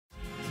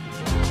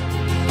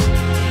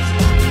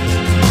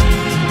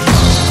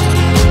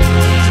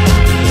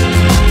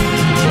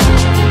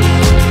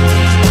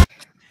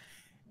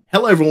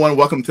Hello, everyone.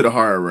 Welcome to the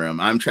Horror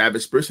Room. I'm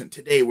Travis Bruce, and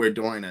today we're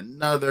doing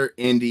another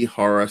indie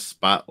horror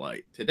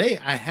spotlight. Today,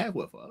 I have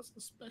with us a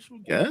special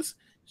guest.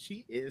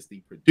 She is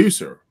the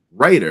producer,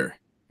 writer,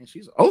 and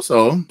she's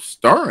also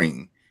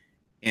starring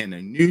in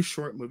a new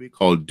short movie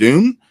called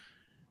Doom.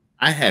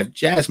 I have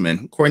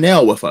Jasmine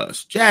Cornell with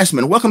us.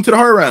 Jasmine, welcome to the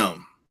Horror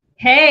Room.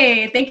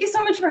 Hey, thank you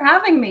so much for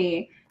having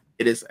me.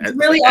 It's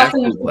really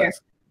awesome to hear.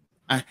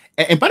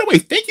 And by the way,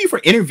 thank you for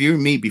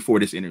interviewing me before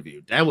this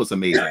interview. That was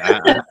amazing.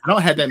 I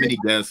don't have that many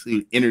guests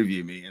who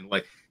interview me, and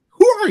like,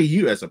 who are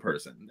you as a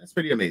person? That's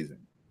pretty amazing.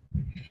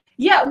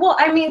 Yeah, well,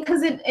 I mean,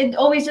 because it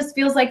always just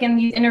feels like in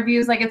these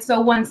interviews, like it's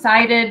so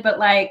one-sided, but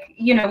like,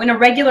 you know, in a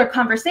regular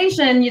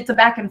conversation, it's a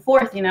back and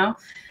forth, you know.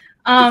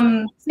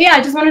 So yeah,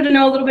 I just wanted to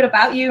know a little bit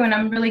about you, and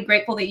I'm really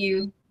grateful that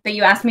you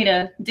asked me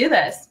to do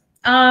this.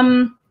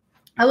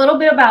 A little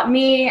bit about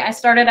me. I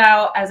started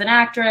out as an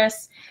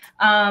actress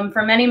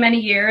for many, many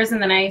years.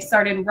 And then I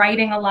started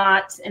writing a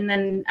lot. And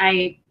then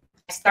I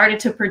started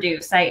to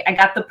produce. I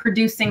got the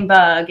producing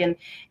bug and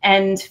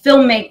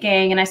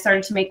filmmaking. And I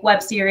started to make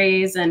web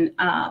series and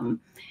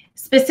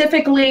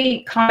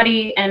specifically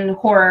comedy and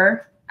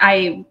horror.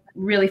 I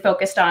really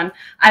focused on.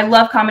 I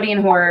love comedy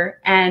and horror.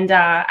 And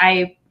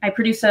I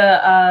produce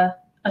a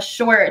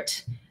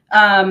short,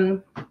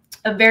 a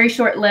very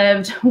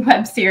short-lived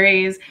web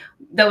series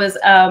that was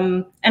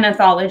an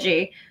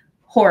anthology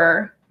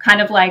horror, kind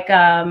of like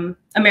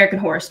American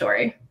Horror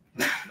Story.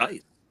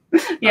 Nice.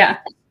 Yeah.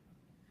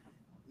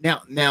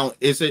 Now,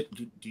 is it?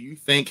 Do you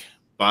think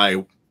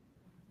by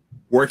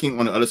working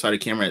on the other side of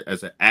the camera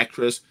as an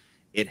actress,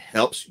 it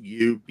helps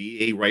you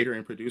be a writer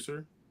and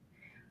producer?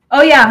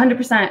 Oh yeah,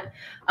 100%.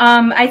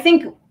 I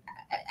think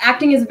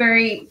acting is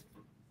very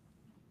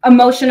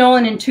emotional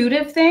and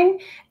intuitive thing,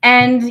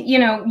 and you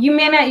know, you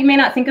may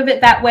not think of it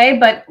that way,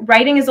 but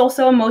writing is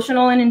also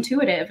emotional and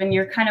intuitive, and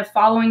you're kind of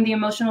following the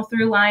emotional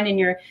through line, and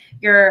you're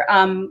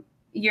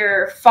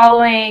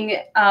following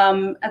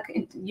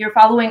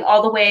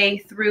all the way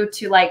through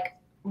to like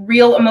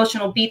real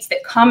emotional beats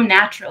that come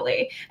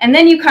naturally, and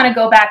then you kind of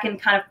go back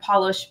and kind of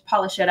polish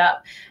it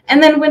up.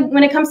 And then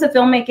when it comes to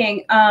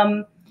filmmaking,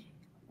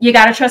 you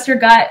got to trust your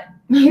gut.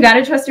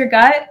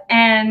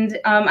 And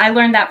I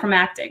learned that from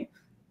acting.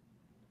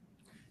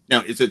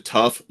 Now, is it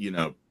tough, you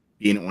know,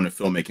 being on the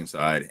filmmaking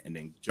side and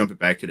then jumping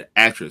back to the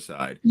actress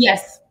side?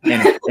 Yes.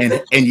 and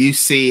you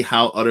see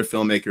how other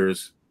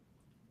filmmakers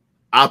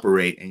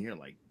operate, and you're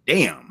like,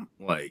 damn,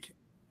 like,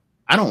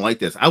 I don't like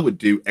this. I would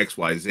do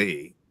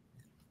XYZ.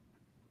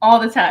 All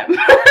the time.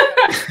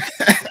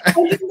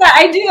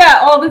 I do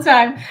that all the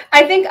time.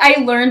 I think I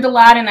learned a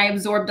lot and I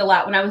absorbed a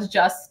lot when I was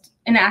just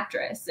an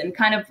actress, and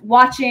kind of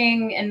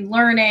watching and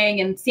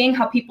learning and seeing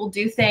how people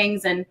do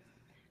things and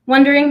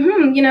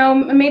wondering, you know,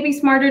 maybe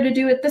smarter to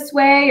do it this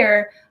way,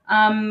 or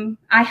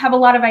I have a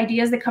lot of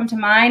ideas that come to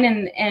mind,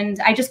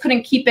 and I just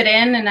couldn't keep it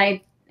in, and I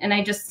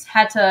just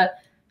had to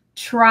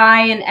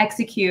try and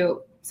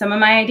execute some of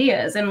my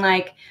ideas and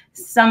like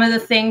some of the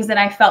things that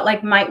I felt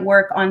like might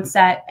work on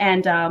set,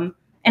 and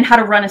how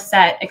to run a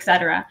set,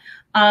 etc.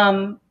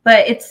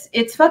 But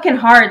it's fucking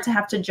hard to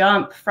have to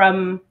jump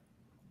from,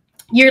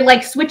 you're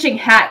like switching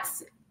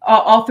hats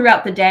all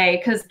throughout the day,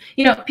 because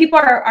you know, people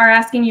are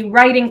asking you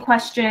writing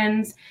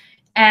questions,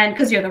 and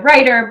because you're the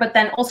writer, but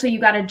then also you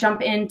got to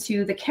jump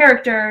into the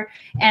character,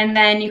 and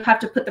then you have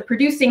to put the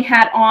producing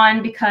hat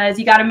on because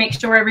you got to make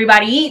sure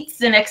everybody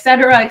eats, and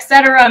etc.,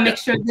 make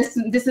sure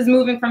this is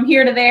moving from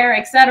here to there,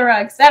 etc.,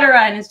 and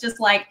it's just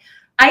like,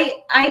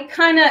 I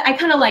kind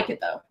of like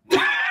it though.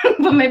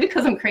 But maybe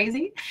because I'm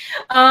crazy,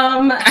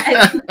 and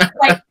I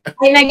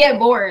get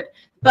bored.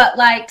 But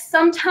like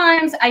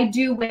sometimes I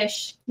do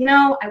wish, you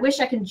know, I wish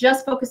I could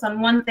just focus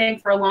on one thing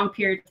for a long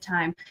period of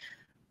time.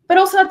 But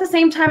also at the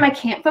same time, I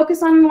can't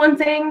focus on one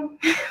thing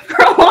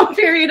for a long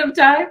period of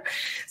time.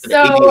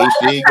 So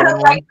I kind of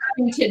like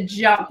having to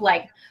jump,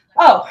 like,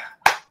 oh,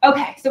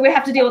 okay, so we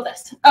have to deal with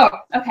this. Oh,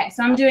 okay,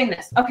 so I'm doing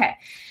this. Okay,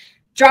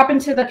 drop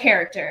into the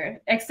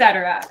character,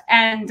 etc.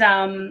 And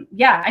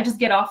yeah, I just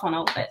get off on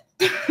all of it.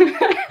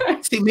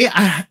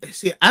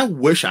 I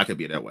wish I could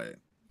be that way.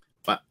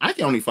 But I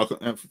can only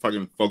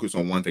fucking focus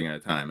on one thing at a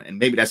time. And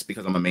maybe that's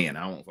because I'm a man.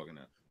 I don't fucking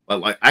know. But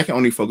like, I can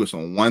only focus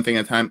on one thing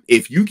at a time.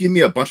 If you give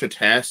me a bunch of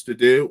tasks to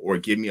do, or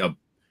give me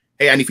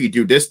hey, I need for you to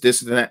do this,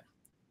 this, and that,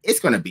 it's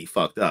going to be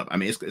fucked up. I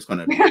mean, it's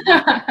going to be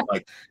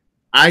like,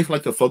 I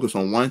like to focus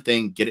on one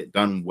thing, get it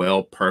done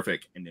well,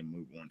 perfect, and then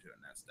move on to the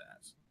next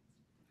task.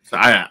 So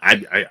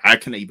I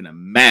can't even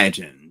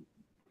imagine.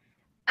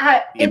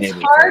 It's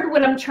hard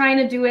when I'm trying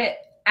to do it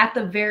at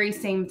the very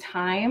same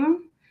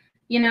time.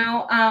 You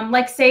know,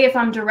 like say if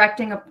I'm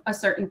directing a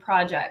certain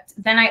project,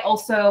 then I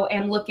also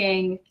am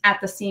looking at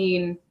the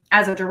scene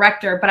as a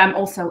director, but I'm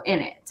also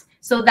in it.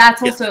 So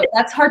that's also,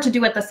 that's hard to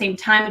do at the same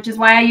time, which is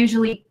why I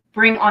usually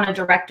bring on a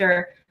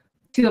director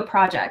to a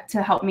project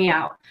to help me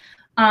out.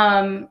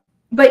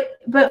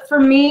 But for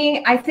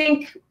me, I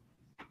think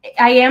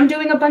I am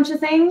doing a bunch of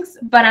things,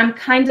 but I'm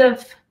kind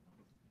of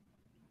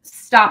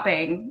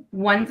stopping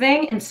one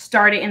thing and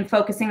starting and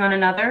focusing on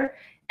another.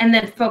 and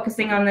then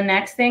focusing on the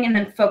next thing and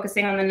then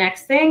focusing on the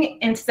next thing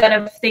instead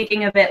of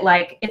thinking of it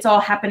like it's all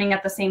happening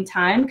at the same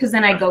time, because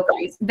then I go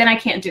crazy. Then I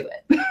can't do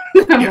it.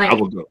 I'm like, I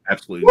will go.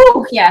 Absolutely.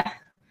 Woo, yeah.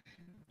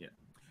 Yeah.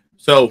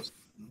 So,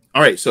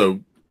 all right. So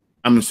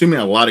I'm assuming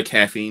a lot of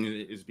caffeine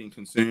is being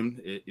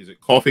consumed. Is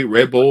it coffee,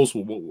 Red Bulls?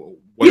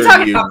 What You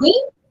talking about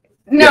me?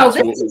 No,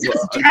 Yeah, this is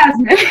just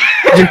Jasmine.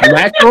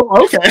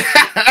 Natural? Okay.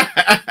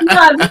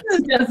 No, this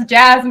is just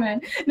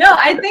Jasmine. No,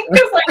 I think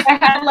because like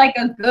I had like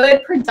a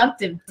good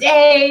productive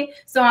day,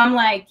 so I'm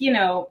like, you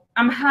know,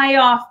 I'm high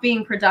off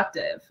being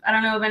productive. I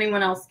don't know if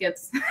anyone else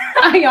gets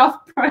high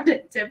off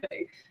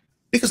productivity.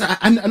 Because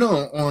I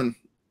know on,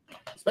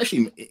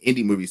 especially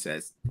indie movie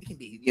sets, it can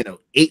be,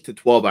 8 to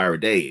 12 hour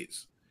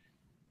days.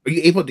 Are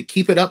you able to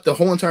keep it up the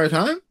whole entire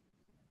time?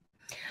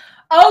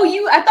 Oh,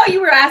 I thought you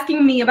were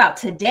asking me about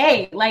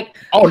today. Like,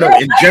 oh no,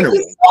 in general.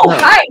 So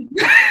hyped.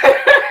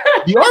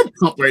 You are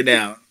pumped right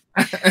now.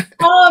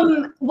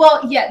 Well,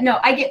 yeah, no,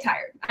 I get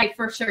tired. I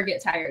for sure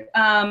get tired.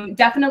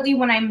 Definitely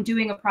when I'm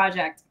doing a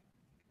project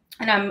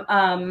and I'm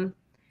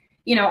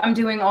I'm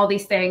doing all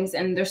these things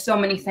and there's so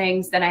many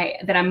things that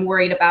I'm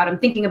worried about. I'm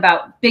thinking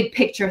about big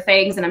picture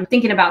things and I'm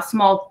thinking about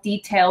small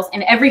details,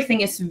 and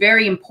everything is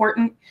very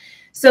important.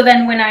 So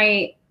then when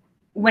I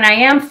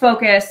am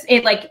focused,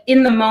 like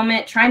in the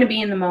moment, trying to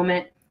be in the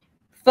moment,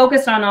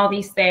 focused on all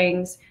these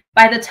things,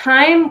 by the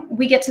time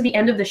we get to the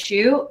end of the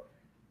shoot,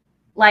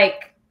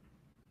 like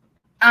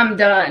I'm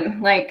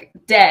done, like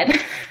dead,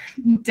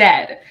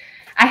 dead.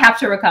 I have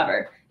to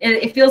recover.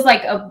 It feels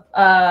like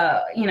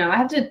I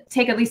have to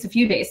take at least a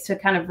few days to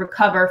kind of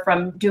recover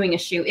from doing a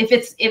shoot. If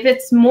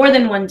it's more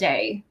than one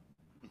day,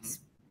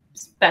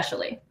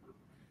 especially.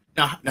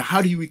 Now,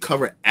 how do you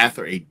recover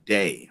after a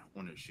day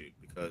on a shoot?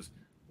 Because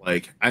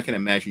like I can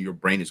imagine your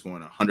brain is going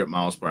 100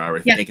 miles per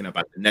hour thinking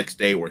about the next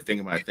day or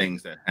thinking about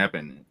things that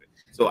happen.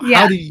 So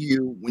how do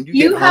you, when you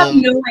get have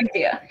home, no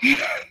idea.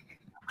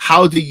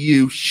 How do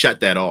you shut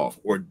that off,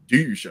 or do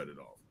you shut it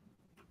off?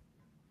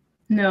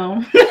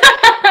 No.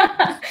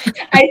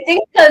 I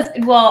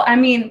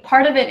think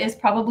part of it is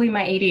probably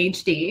my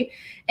ADHD.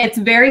 It's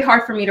very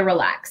hard for me to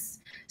relax.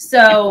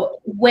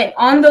 So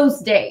on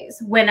those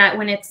days when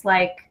it's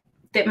like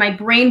that, my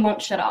brain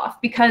won't shut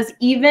off, because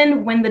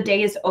even when the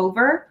day is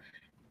over,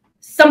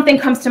 something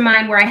comes to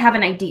mind where I have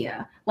an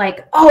idea,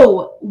 like,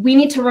 oh, we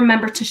need to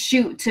remember to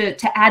shoot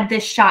to add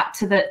this shot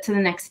to the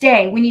next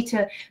day. We need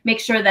to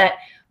make sure that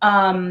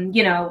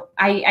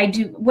I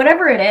do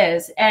whatever it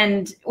is,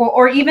 and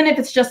or even if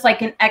it's just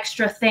like an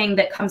extra thing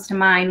that comes to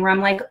mind where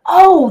I'm like,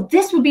 oh,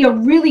 this would be a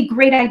really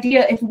great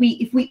idea if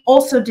we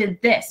also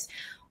did this.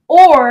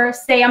 Or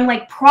say I'm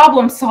like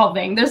problem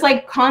solving. There's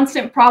like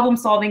constant problem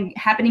solving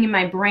happening in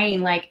my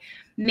brain. Like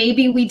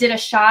maybe we did a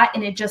shot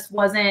and it just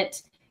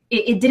wasn't,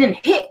 it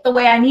didn't hit the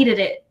way I needed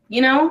it,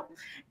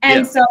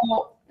 And so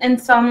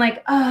I'm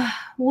like,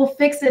 we'll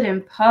fix it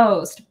in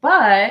post.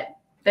 But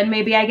then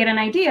maybe I get an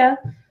idea,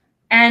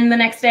 and the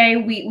next day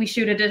we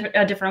shoot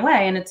a different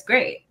way, and it's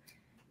great.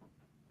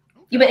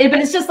 But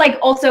it's just like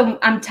also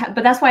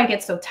but that's why I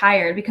get so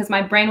tired, because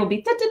my brain will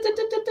be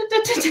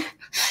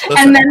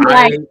and then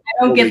like I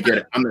don't get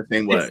it. I'm the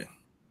same way.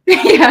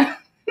 Yeah.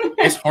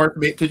 It's hard for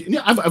me because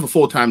I have a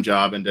full-time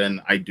job, and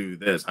then I do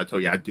this. I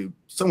told you I do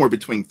somewhere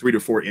between 3 to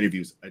 4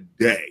 interviews a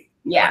day.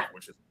 Yeah,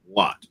 which is a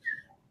lot.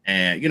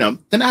 And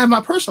then I have my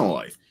personal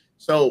life.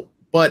 So,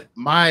 but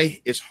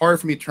it's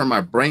hard for me to turn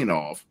my brain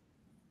off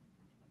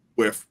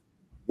with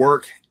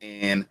work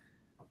and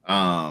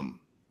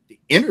the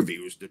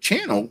interviews, the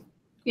channel,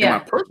 in my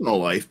personal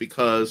life,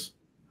 because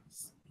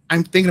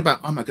I'm thinking about,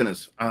 oh my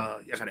goodness,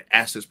 I gotta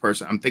ask this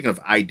person. I'm thinking of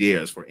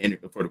ideas for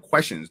the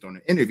questions during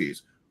the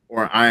interviews,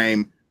 or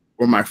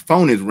my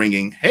phone is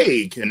ringing.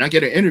 Hey, can I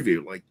get an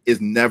interview? Like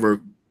it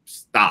never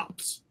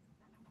stops.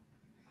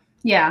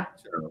 Yeah.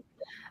 So.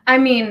 I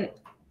mean,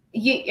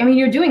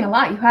 you're doing a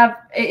lot.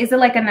 Is it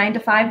like a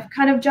 9-to-5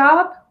 kind of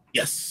job?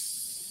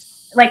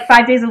 Yes. Like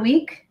 5 days a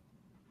week?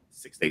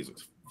 6 days.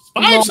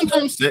 5,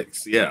 sometimes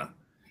 6. Yeah.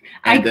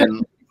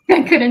 And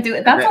I couldn't do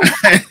it. That's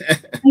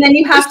and then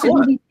you have to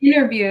do these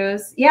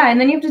interviews. Yeah, and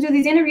then you have to do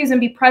these interviews and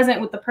be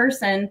present with the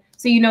person,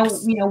 so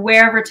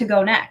wherever to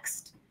go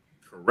next.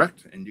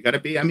 Correct. And you got to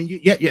be. I mean, you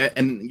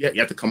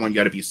have to come on. You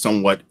got to be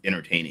somewhat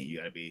entertaining. You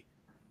got to be.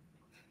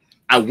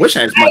 I wish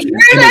I had as much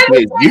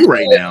energy as you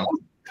right now.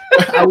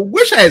 I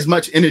wish I had as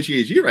much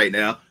energy as you right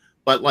now,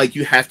 but like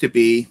you have to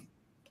be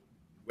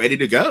ready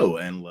to go,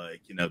 and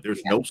like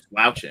there's no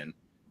slouching.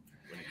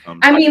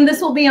 I mean,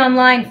 this will be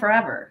online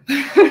forever,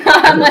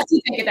 unless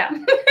you take it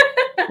down.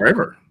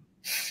 Forever.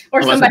 Or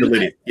unless somebody.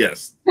 Delete it.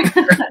 Yes.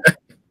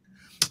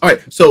 All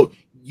right. So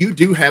you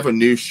do have a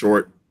new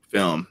short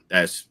film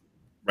that's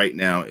right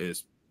now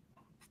is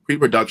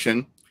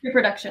pre-production.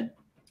 Pre-production.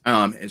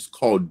 It's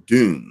called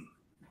Dune.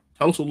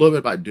 Tell us a little bit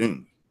about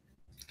Dune.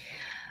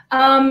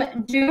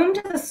 Doomed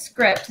is a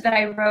script that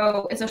I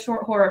wrote. It's a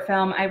short horror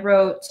film I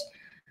wrote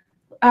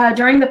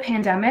during the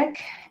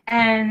pandemic,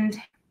 and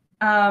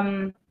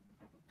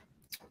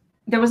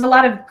there was a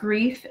lot of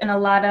grief and a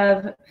lot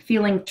of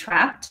feeling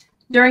trapped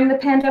during the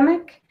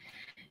pandemic.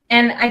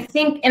 And I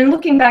think, and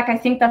looking back, I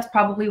think that's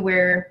probably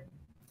where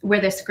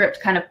the script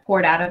kind of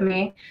poured out of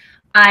me.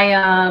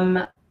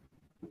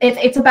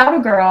 It's about a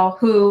girl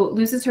who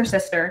loses her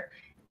sister,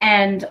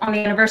 and on the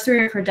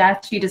anniversary of her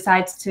death, she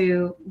decides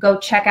to go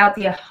check out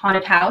the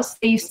haunted house.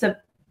 They used to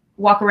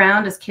walk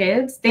around as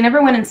kids. They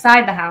never went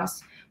inside the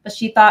house, but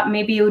she thought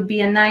maybe it would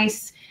be a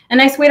nice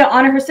way to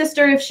honor her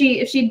sister if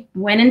she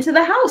went into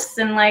the house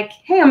and like,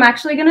 hey, I'm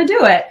actually gonna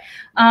do it,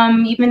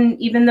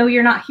 even though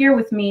you're not here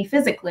with me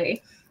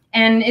physically.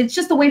 And it's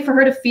just a way for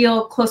her to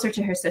feel closer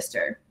to her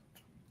sister.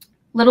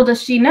 Little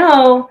does she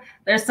know,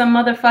 there's some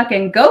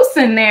motherfucking ghosts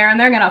in there, and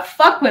they're gonna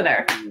fuck with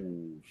her.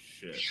 Oh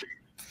shit!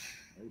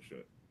 Oh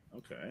shit!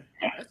 Okay,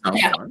 that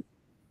sounds fun.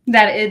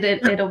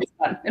 It'll be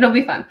fun. It'll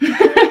be fun.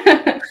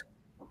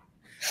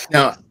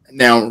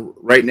 Now,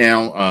 right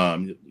now,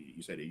 you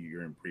said that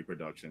you're in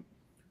pre-production,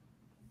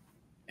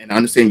 and I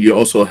understand you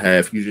also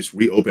you just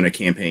reopened a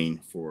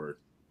campaign for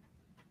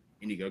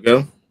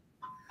Indiegogo.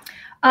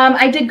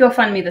 I did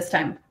GoFundMe this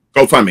time.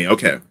 GoFundMe,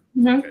 okay.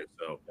 Mm-hmm. Okay.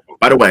 So,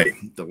 by the way,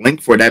 the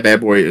link for that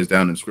bad boy is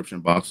down in the description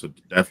box, so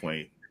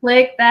definitely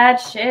click that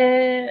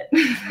shit.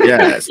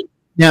 Yes.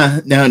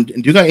 Yeah. Now,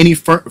 do you got any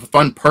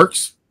fun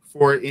perks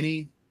for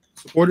any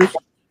supporters?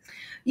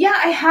 Yeah,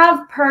 I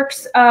have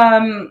perks.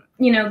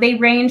 They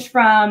range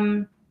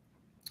from,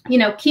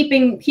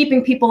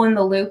 keeping people in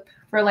the loop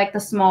for like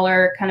the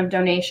smaller kind of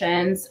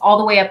donations, all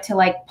the way up to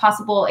like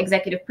possible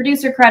executive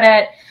producer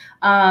credit,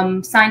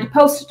 signed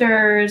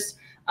posters,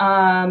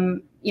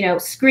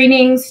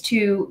 screenings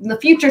to the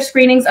future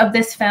screenings of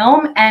this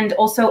film, and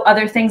also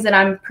other things that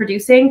I'm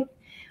producing,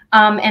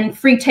 and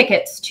free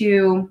tickets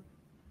to,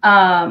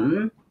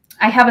 I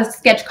have a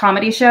sketch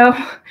comedy show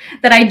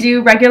that I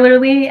do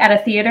regularly at a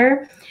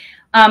theater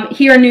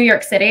here in New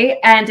York City.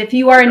 And if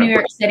you are in New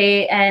York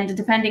City, and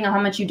depending on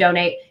how much you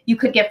donate, you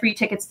could get free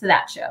tickets to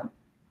that show.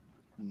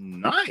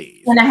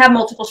 Nice. And I have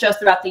multiple shows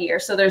throughout the year,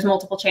 so there's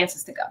multiple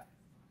chances to go.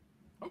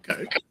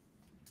 Okay.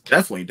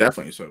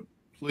 Definitely. So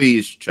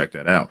please check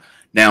that out.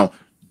 Now,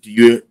 do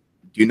you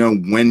know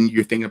when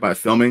you're thinking about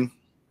filming?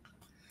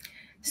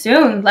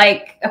 Soon,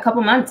 like a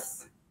couple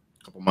months.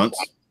 Couple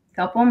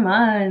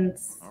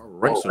months. All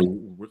right. So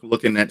we're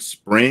looking at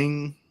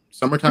spring,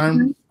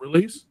 summertime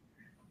release.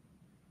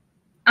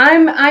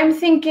 I'm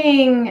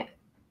thinking,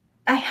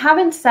 I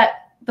haven't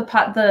set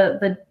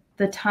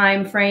the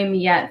time frame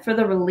yet for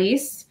the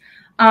release.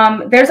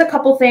 There's a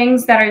couple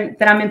things that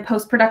I'm in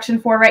post-production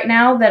for right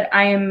now that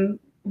I am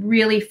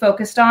really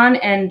focused on,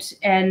 and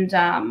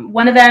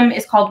one of them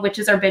is called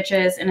Witches Are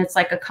Bitches, and it's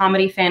like a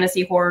comedy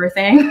fantasy horror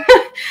thing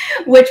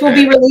which will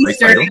be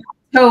released during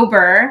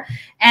October.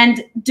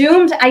 And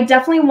Doomed, I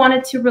definitely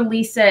wanted to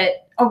release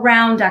it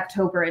around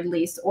October at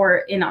least, or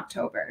in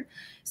October.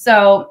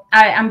 So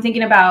I'm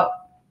thinking about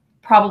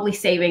probably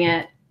saving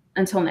it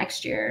until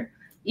next year,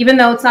 even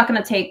though it's not going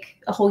to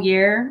take a whole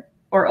year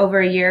or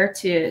over a year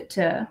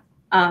to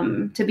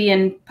be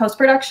in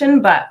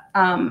post-production, but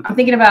I'm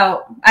thinking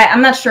about,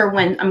 I'm not sure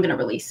when I'm going to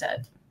release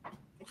it.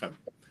 Okay.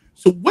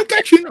 So what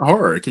got you into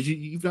horror? Because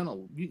you've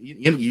done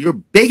you're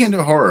big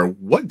into horror.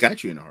 What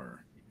got you into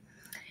horror?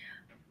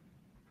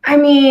 I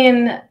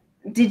mean,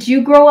 did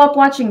you grow up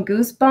watching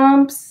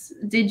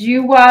Goosebumps? Did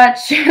you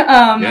watch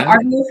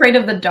Are You Afraid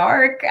of the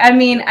Dark? I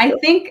mean, I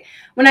think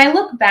when I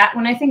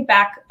think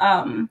back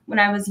when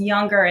I was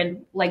younger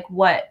and like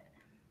what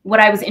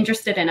I was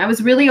interested in, I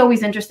was really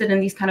always interested in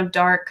these kind of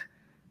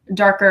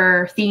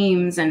darker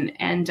themes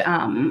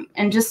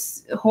and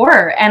just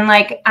horror. And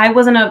like, I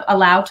wasn't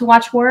allowed to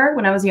watch horror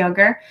when I was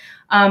younger.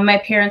 My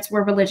parents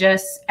were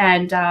religious,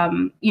 and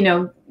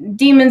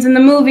demons in the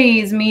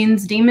movies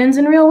means demons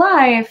in real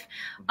life.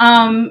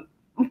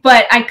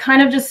 But I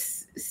kind of just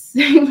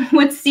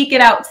would seek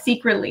it out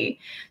secretly.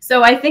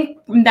 So I think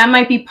that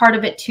might be part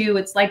of it too.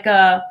 It's like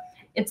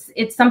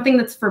it's something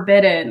that's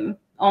forbidden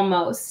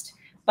almost.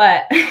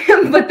 But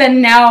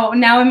then now in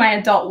my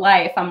adult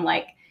life, I'm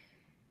like,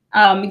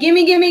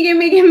 gimme.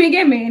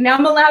 Now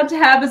I'm allowed to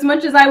have as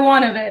much as I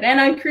want of it,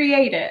 and I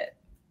create it.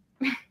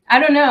 I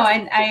don't know.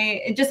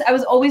 I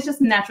was always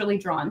just naturally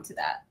drawn to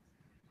that.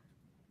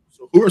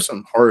 So who are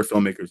some horror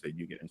filmmakers that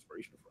you get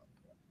inspiration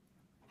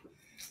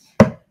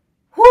from?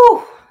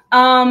 Whew.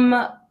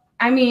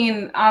 I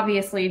mean,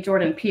 obviously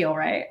Jordan Peele,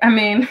 right? I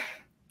mean,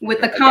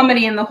 with the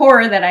comedy and the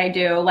horror that I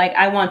do, like,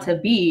 I want to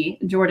be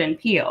Jordan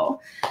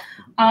Peele.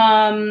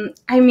 I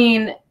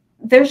mean,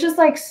 there's just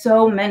like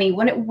so many.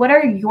 What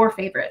are your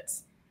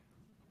favorites?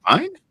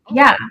 Mine?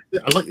 Yeah.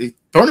 I like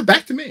throwing it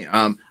back to me.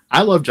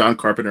 I love John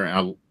Carpenter.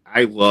 And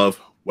I love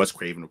Wes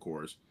Craven, of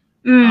course.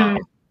 But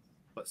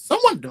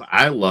someone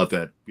I love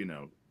that,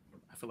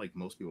 I feel like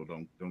most people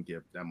don't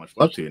give that much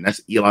love to, and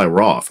that's Eli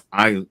Roth.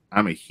 I'm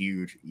a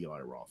huge Eli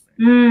Roth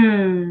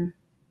fan.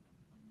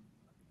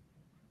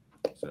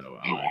 So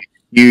I'm a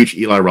huge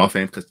Eli Roth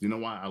fan, because you know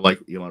why I like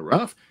Eli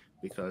Roth?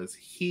 Because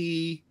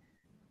he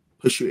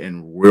puts you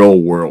in real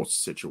world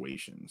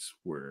situations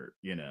where,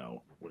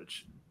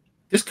 which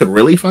this could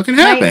really fucking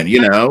happen,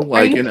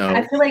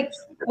 I feel like,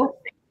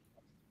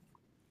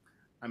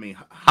 I mean,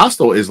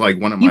 Hostel is like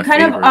one of my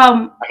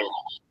favorite.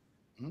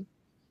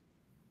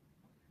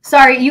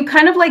 Sorry, you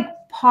kind of like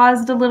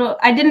paused a little.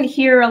 I didn't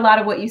hear a lot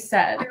of what you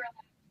said.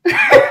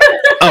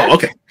 Oh,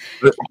 okay.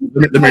 Let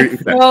me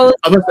repeat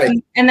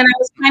that. And then I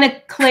was kind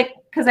of clicked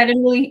because I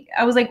didn't really.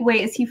 I was like,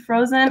 "Wait, is he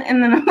frozen?"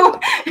 And then you're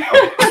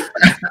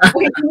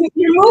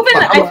moving.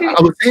 I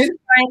was saying,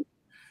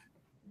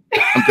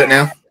 I'm good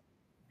now.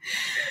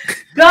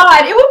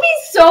 God, it would be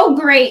so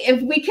great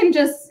if we could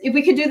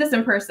do this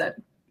in person.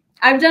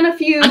 I've done a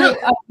few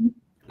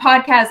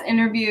podcast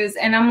interviews,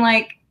 and I'm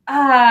like,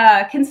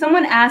 can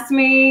someone ask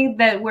me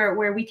that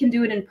where we can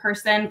do it in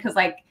person? Because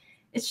like,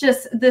 it's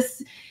just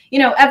this,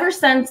 ever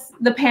since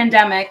the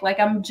pandemic, like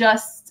I'm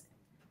just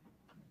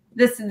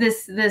this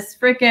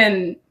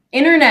freaking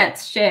internet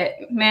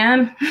shit,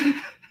 man.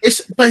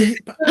 But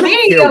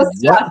video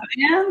stuff,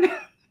 man.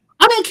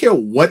 I don't care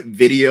what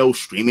video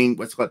streaming,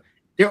 what's called.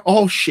 They're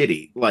all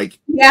shitty. Like,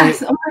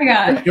 yes, oh my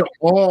God. They're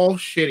all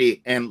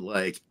shitty. And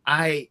like,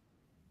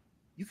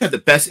 you have the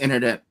best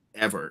internet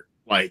ever.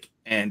 Like,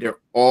 and they're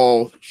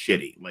all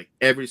shitty. Like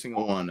every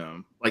single one of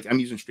them. Like, I'm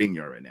using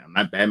StreamYard right now. I'm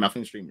not bad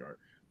mouthing StreamYard,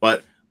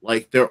 but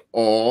like they're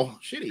all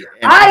shitty.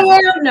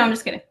 And no, I'm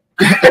just kidding.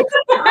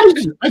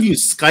 I've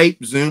used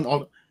Skype,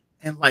 Zoom,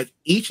 and like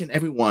each and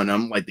every one of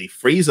them, like they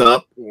freeze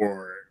up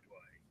or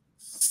like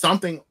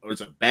something, or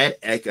it's a bad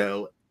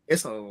echo.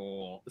 It's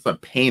a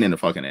pain in the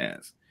fucking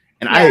ass.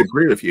 And I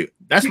agree with you.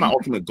 That's my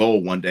ultimate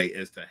goal one day,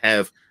 is to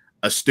have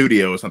a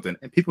studio or something,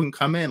 and people can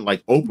come in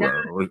like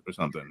Oprah or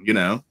something,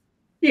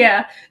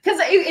 Yeah, because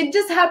it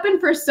just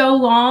happened for so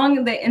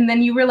long and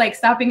then you were like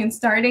stopping and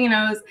starting, and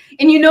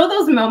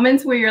those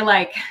moments where you're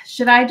like,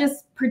 should I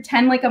just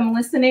pretend like I'm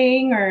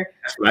listening, or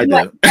that's what I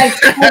do.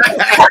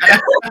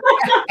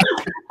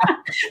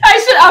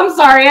 I'm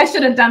sorry, I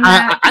should have done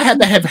that. I had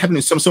that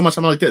happening so much.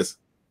 I'm like this.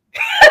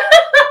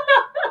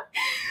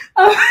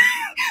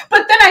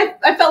 But then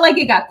I felt like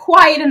it got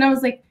quiet, and I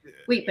was like,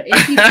 wait, but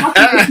is he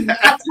talking? Is he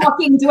not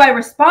talking? Do I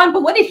respond?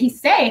 But what did he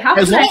say? How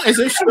as long as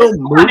they're still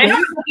moving? I don't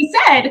know what he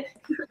said.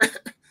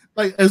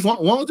 Like as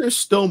long as they're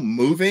still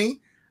moving,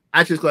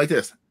 I just go like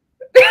this.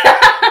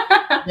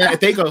 Yeah,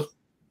 if they go,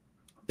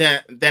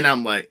 then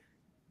I'm like,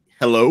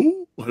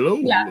 hello.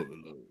 Yeah,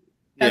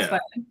 that's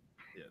funny.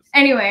 Yes.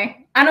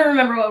 Anyway, I don't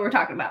remember what we're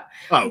talking about.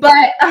 Oh,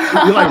 but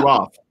Eli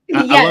Roth.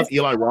 I love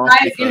Eli Roth.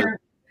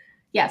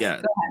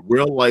 Yes.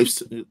 Real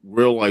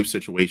life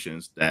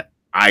situations that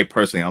I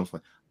personally, I was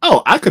like,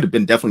 oh, I could have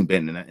definitely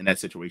been in that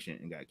situation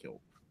and got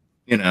killed.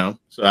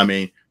 So I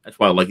mean, that's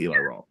why I like Eli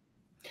Roth.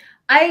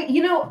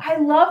 I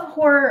love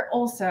horror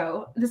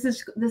also. This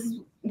is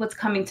what's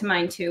coming to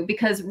mind too,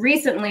 because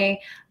recently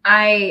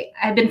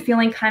I've been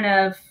feeling kind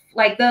of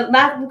like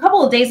a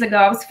couple of days ago,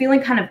 I was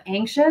feeling kind of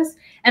anxious,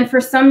 and for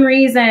some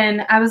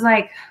reason I was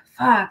like,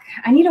 fuck,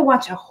 I need to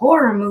watch a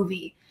horror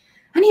movie.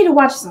 I need to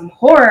watch some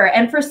horror.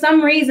 And for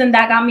some reason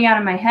that got me out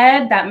of my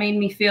head. That made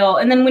me feel,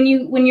 and then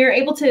when you're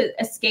able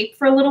to escape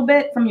for a little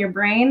bit from your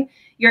brain,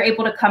 you're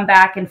able to come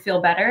back and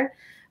feel better.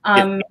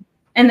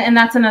 And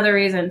that's another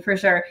reason for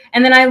sure.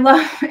 And then I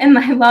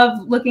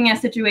love looking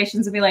at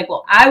situations and be like,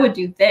 well, I would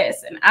do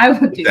this and I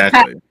would do that.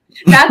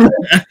 That's what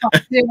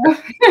I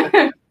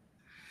do.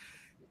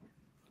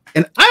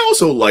 And I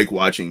also like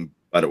watching,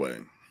 by the way,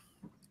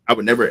 I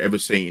would never ever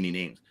say any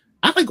names.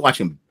 I like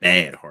watching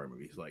bad horror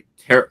movies, like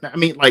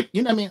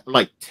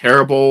like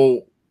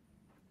terrible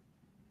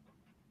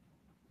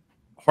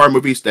horror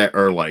movies that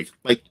are like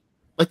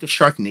the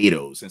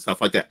Sharknadoes and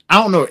stuff like that.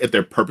 I don't know if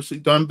they're purposely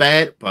done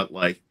bad, but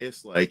like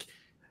it's like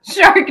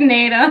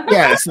Sharknado.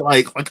 Yeah, it's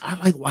like I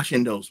like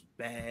watching those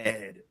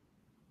bad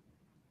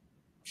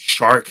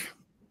shark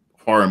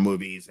horror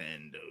movies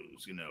and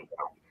those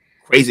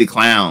crazy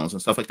clowns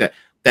and stuff like that.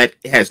 That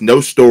has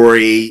no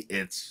story.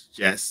 It's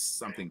just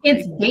something crazy.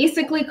 It's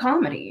basically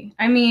comedy.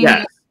 I mean,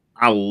 yes,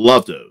 I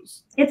love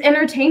those. It's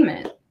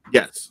entertainment.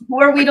 Yes.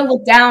 Who are we to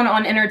look down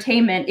on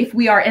entertainment if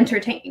we are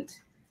entertained?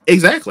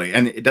 Exactly.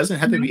 And it doesn't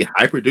have to be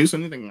high produced or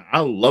anything. I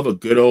love a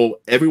good old,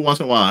 every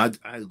once in a while,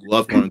 I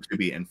love going to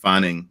Tubi and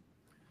finding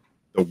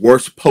the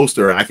worst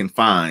poster I can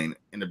find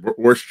and the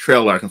worst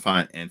trailer I can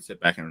find and sit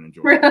back and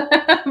enjoy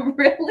it.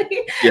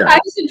 Really? Yeah. I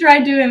should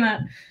try doing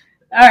that.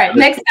 All right,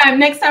 next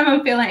time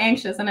I'm feeling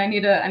anxious and I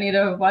need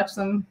to watch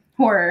some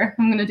horror,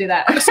 I'm gonna do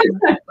that.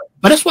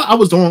 But that's what I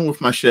was doing with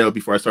my show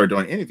before I started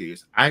doing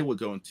interviews. I would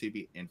go on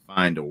TV and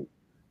find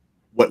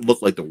what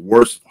looked like the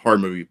worst horror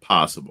movie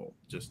possible.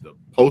 Just the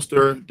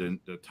poster,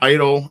 the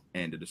title,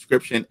 and the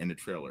description and the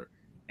trailer.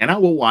 And I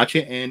will watch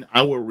it and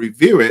I will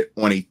review it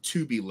on a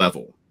Tubi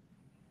level.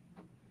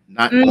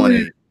 Not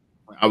on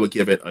I would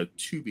give it a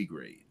Tubi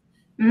grade.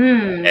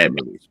 Bad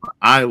movies.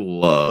 I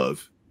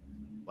love.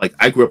 Like,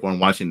 I grew up on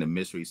watching the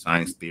Mystery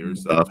Science Theater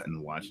stuff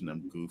and watching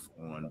them goof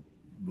on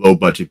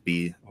low-budget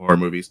B horror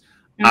movies.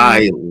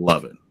 I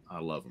love it. I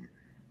love them.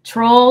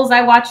 Trolls,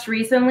 I watched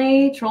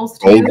recently. Trolls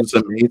 2. Trolls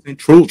is amazing.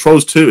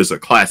 Trolls 2 is a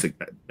classic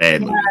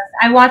bad movie.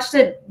 I watched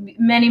it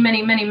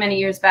many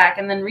years back,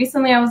 and then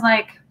recently I was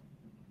like,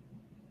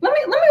 let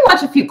me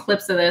watch a few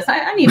clips of this.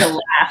 I need to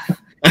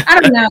laugh. I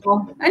don't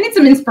know. I need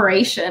some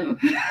inspiration.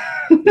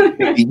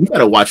 You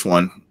gotta watch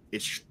one.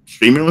 It's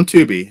streaming on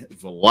Tubi.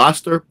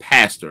 Veloster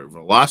Pastor.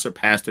 Veloster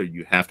Pastor.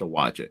 You have to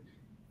watch it.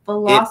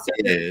 Veloster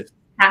It is.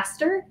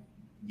 Pastor?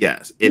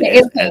 Yes, it okay,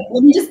 is. Okay.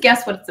 Let me just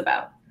guess what it's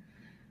about.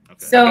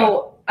 Okay,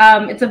 so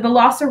it's a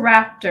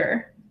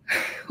velociraptor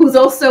who's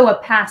also a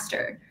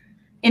pastor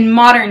in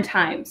modern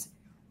times.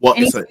 Well,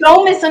 and he's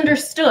so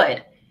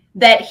misunderstood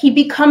that he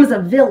becomes a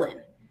villain.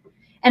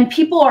 And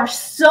people are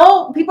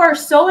so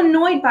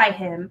annoyed by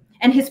him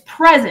and his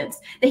presence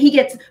that he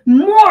gets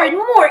more and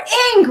more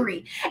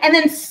angry. And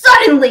then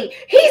suddenly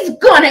he's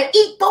gonna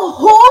eat the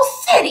whole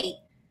city.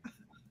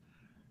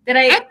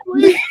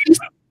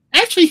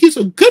 Actually, he's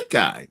a good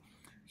guy.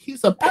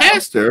 He's a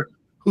pastor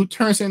who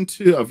turns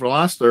into a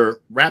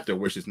velociraptor,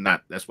 which is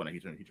not, that's what he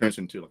turns. He turns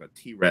into like a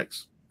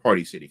T-Rex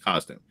Party City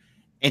costume.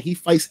 And he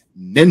fights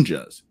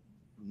ninjas.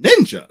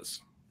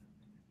 Ninjas.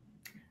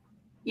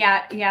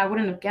 Yeah, I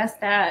wouldn't have guessed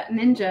that.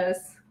 Ninjas.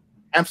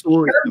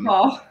 Absolutely.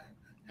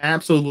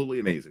 Absolutely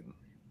amazing.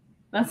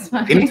 That's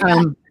funny.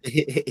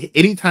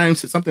 Anytime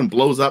something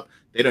blows up,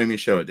 they don't even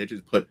show it. They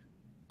just put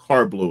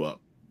car blew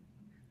up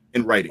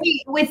in writing.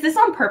 Wait, is this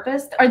on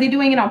purpose? Are they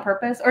doing it on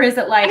purpose? Or is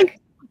it like...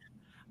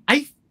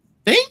 I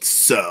think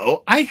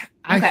so. I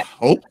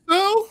hope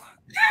so.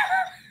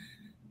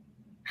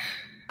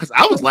 Because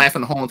I was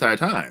laughing the whole entire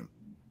time.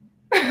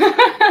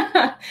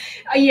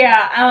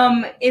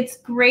 Yeah, it's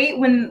great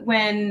when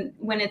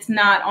it's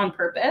not on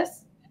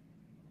purpose,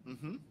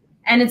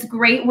 and it's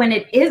great when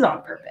it is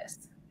on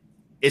purpose.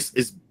 It's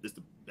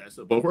the best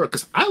of both worlds,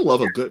 because I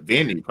love a good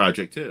vanity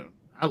project too.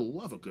 I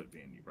love a good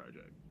vanity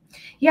project.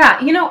 Yeah,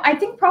 I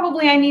think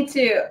probably I need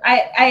to.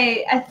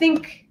 I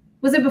think,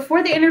 was it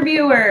before the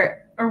interview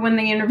or when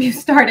the interview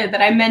started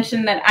that I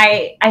mentioned that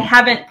I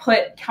haven't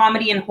put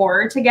comedy and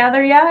horror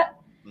together yet.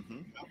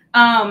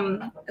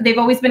 They've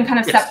always been kind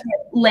of separate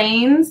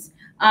lanes.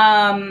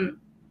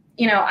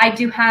 I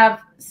do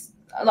have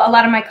a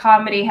lot of my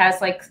comedy has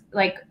like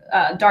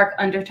dark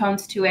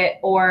undertones to it,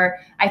 or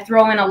I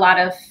throw in a lot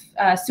of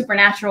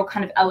supernatural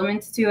kind of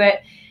elements to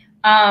it.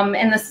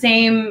 And the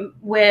same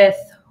with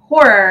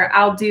horror.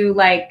 I'll do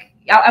I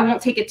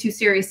won't take it too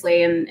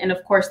seriously, and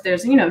of course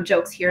there's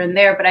jokes here and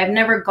there, but I've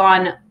never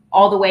gone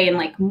all the way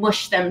and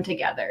mush them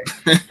together.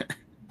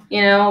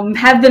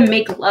 Have them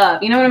make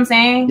love. You know what I'm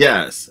saying?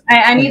 Yes.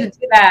 I need to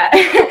do that.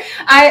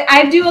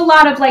 I do a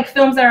lot of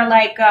films that are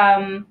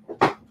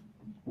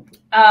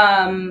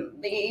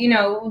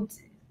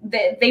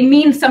they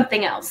mean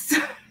something else.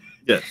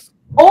 Yes.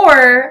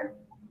 Or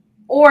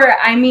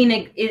I mean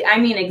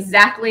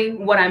exactly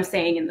what I'm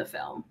saying in the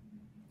film.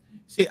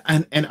 See,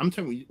 and I'm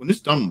telling you, when it's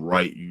done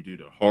right, you do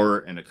the horror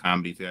and the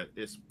comedy.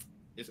 It's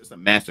a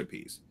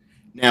masterpiece.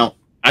 Now,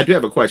 I do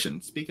have a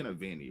question. Speaking of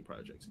vanity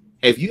projects,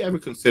 have you ever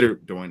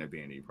considered doing a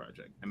vanity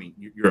project? I mean,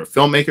 you're a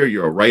filmmaker,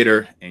 you're a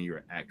writer, and you're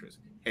an actress.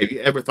 Have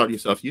you ever thought to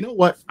yourself, you know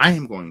what? I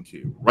am going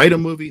to write a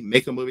movie,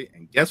 make a movie,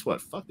 and guess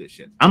what? Fuck this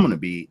shit. I'm going to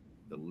be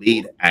the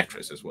lead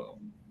actress as well.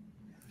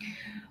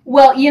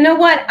 Well, you know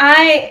what?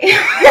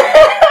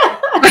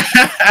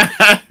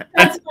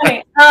 That's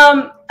funny.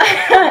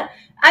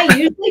 I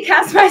usually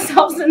cast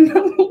myself in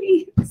the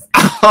leads.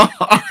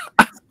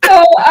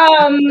 So,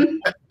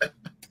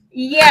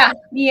 yeah.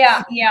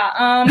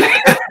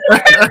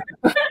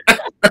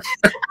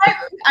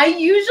 I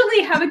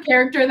usually have a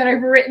character that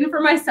I've written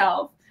for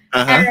myself.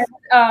 And when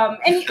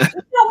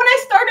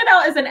I started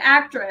out as an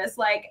actress,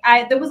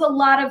 there was a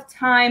lot of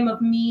time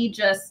of me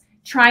just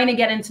trying to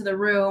get into the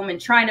room and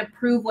trying to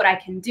prove what I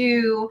can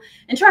do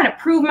and trying to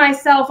prove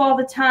myself all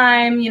the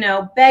time,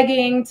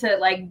 begging to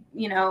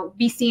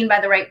be seen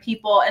by the right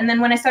people. And then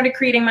when I started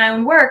creating my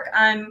own work,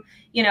 I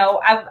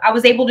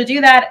was able to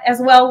do that as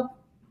well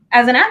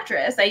as an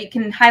actress. I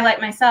can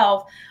highlight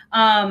myself.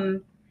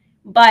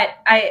 But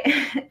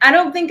I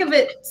don't think of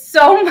it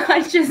so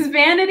much as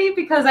vanity,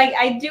 because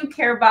I do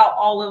care about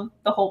all of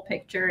the whole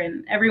picture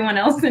and everyone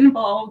else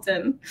involved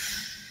and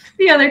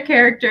the other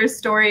character's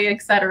story,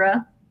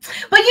 etc.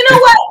 But you know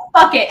what?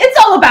 Fuck it. It's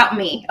all about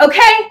me,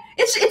 okay?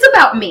 It's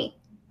about me.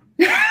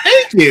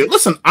 Thank you.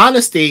 Listen,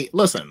 honesty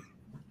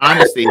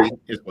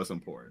is what's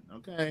important,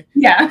 okay?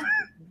 Yeah.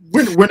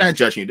 We're not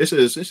judging you. This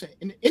is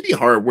in indie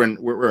horror. We're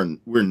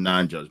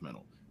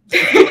non-judgmental.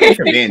 It's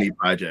a vanity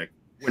project.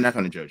 We're not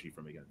going to judge you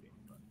for making it.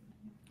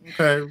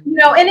 Okay.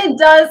 And it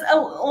does. A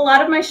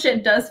lot of my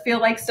shit does feel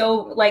like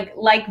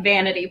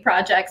vanity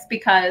projects,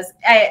 because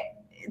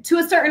to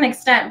a certain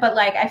extent, but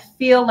I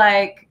feel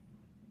like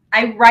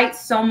I write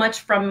so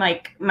much from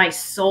my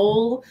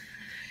soul,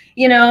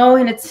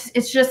 and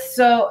it's just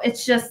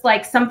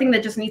something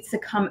that just needs to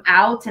come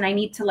out, and I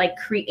need to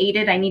create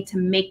it. I need to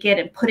make it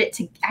and put it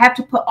to, I have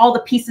to put all the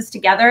pieces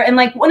together. And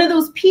one of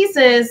those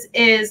pieces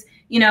is,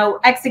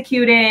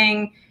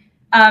 executing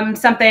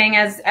something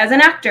as an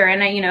actor.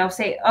 And I,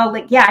 say, oh,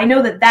 I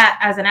know that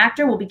as an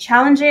actor will be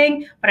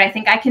challenging, but I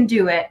think I can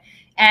do it.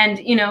 And,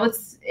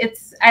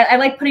 I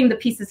like putting the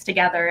pieces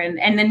together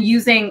and then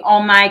using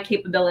all my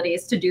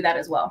capabilities to do that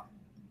as well.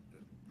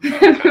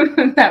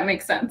 That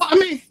makes sense. Well, I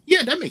mean,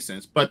 yeah, that makes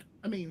sense. But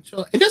I mean,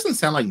 so it doesn't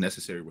sound like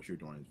necessary what you're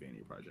doing as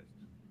vanity project.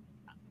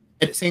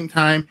 At the same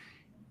time,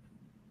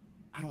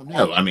 I don't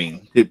know. I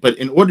mean, but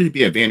in order to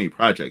be a vanity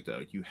project,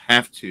 though, you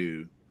have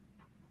to,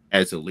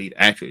 as a lead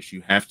actress,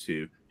 you have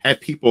to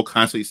have people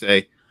constantly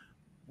say,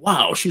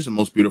 "Wow, she's the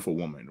most beautiful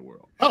woman in the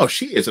world. Oh,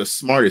 she is the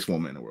smartest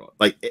woman in the world."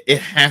 Like it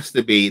has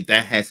to be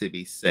that has to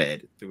be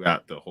said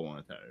throughout the whole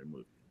entire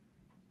movie.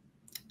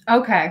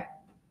 Okay.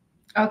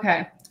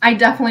 Okay. I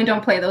definitely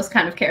don't play those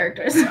kind of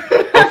characters.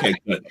 Okay,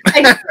 good.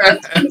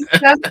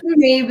 Except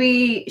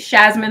maybe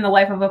Shazmin, the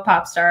Life of a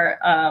Pop Star.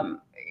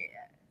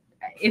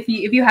 If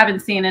you haven't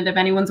seen it, if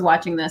anyone's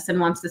watching this and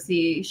wants to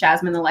see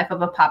Shazmin, the Life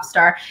of a Pop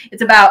Star,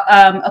 it's about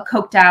a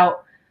coked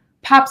out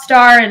pop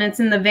star, and it's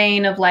in the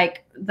vein of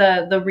like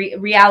the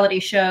reality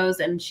shows,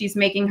 and she's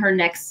making her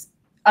next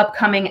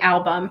upcoming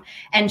album,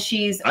 and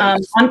she's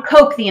on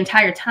coke the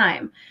entire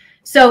time.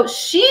 So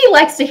she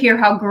likes to hear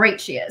how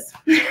great she is.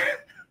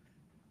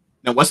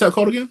 Now, what's that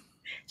called again?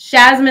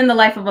 Shazmin, the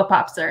Life of a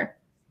Pop Star.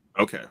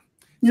 Okay.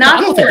 Not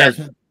I don't her,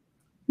 think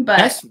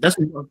but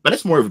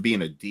that's more of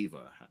being a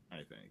diva. I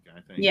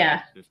think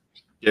yeah, there's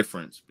a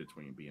difference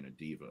between being a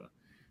diva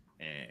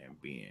and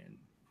being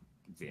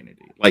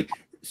vanity. Like,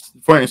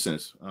 for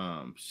instance,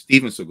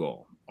 Steven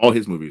Seagal, all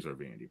his movies are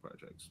vanity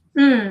projects.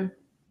 I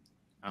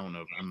don't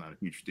know. I'm not a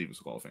huge Steven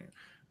Seagal fan,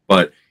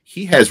 but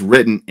he has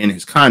written in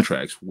his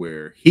contracts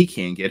where he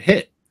can get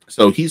hit.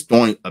 So he's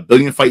doing a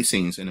billion fight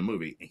scenes in a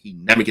movie, and he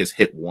never gets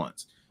hit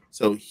once.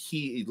 So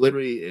he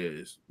literally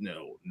is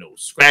no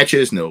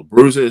scratches, no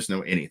bruises,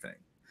 no anything.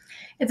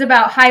 It's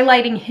about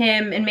highlighting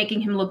him and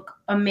making him look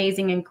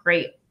amazing and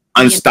great,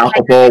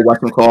 unstoppable.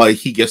 What's it called?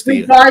 He gets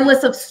the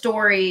regardless of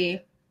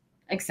story,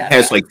 etc.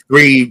 Has like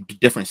 3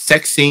 different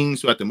sex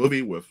scenes throughout the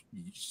movie with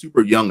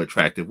super young,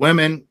 attractive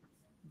women.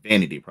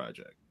 Vanity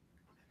project.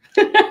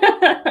 Maybe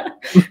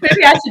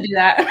I should do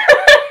that.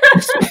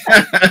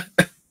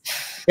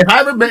 If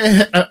I ever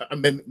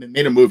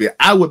made a movie,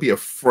 I would be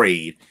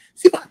afraid.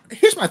 See,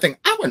 here's my thing.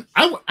 I don't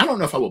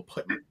know if I would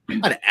put. I'm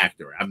not an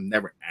actor. I've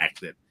never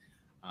acted.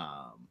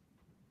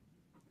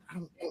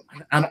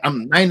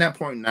 I'm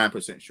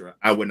 99.9% sure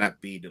I would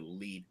not be the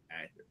lead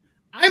actor.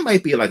 I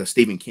might be like a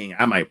Stephen King.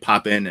 I might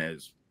pop in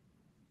as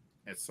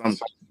some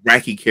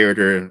wacky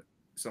character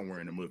somewhere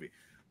in the movie.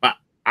 But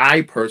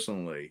I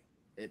personally,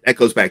 that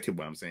goes back to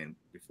what I'm saying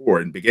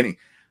before in the beginning.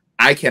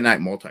 I cannot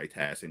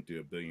multitask and do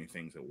a billion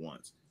things at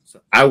once.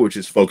 So I would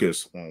just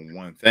focus on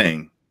one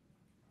thing,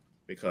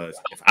 because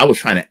if I was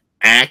trying to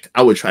act,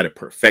 I would try to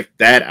perfect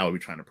that. I would be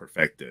trying to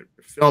perfect the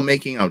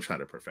filmmaking. I would try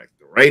to perfect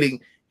the writing,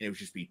 and it would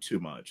just be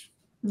too much.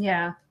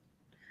 Yeah,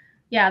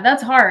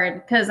 that's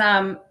hard because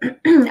I'm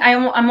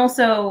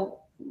also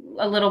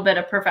a little bit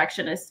of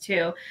perfectionist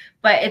too,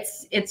 but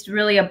it's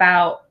really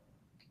about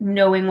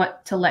knowing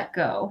what to let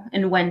go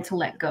and when to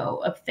let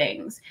go of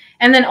things,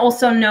 and then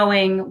also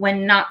knowing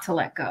when not to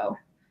let go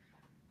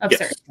of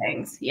certain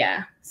things.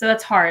 Yeah, so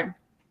that's hard.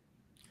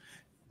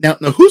 Now,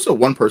 who's the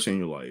one person in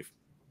your life,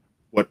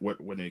 what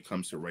when it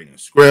comes to writing a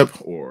script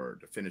or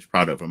the finished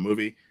product of a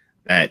movie,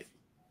 that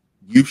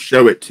you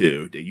show it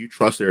to, that you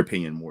trust their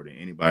opinion more than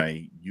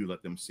anybody? You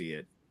let them see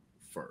it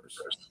first.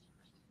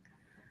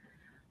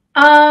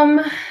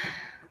 I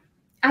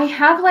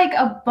have like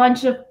a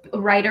bunch of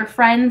writer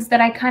friends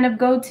that I kind of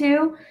go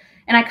to,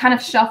 and I kind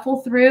of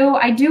shuffle through.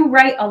 I do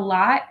write a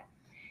lot.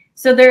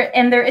 So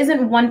there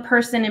isn't one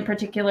person in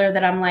particular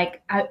that I'm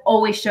like, I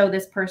always show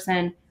this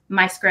person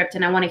my script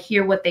and I want to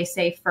hear what they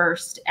say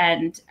first.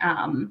 And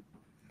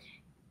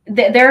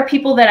there are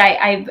people that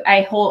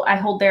I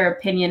hold their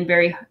opinion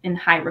very in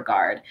high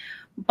regard,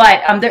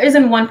 but there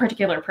isn't one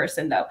particular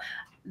person though.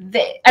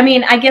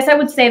 I guess I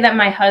would say that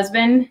my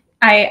husband,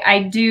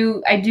 I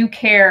do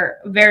care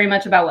very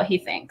much about what he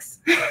thinks.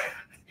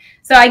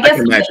 So I guess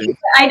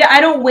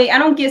I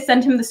don't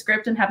send him the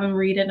script and have him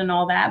read it and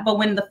all that. But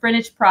when the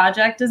finished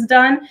project is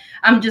done,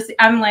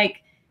 I'm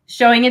like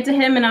showing it to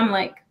him, and I'm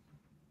like,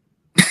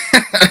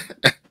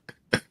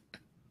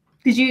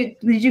 did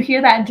you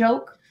hear that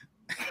joke?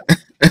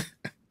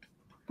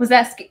 Was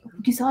that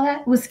you saw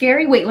that? It was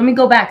scary? Wait, let me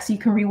go back so you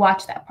can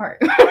rewatch that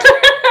part.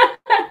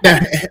 Now,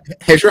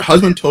 has your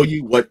husband told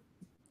you what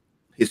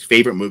his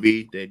favorite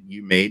movie that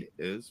you made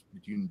is?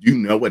 Do you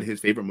know what his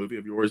favorite movie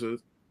of yours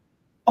is?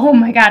 Oh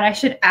my God, I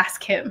should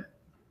ask him.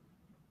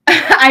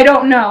 I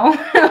don't know.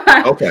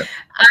 Okay.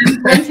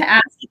 I'm going to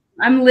ask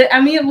him.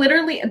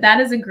 Literally, that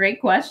is a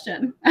great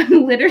question.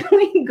 I'm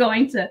literally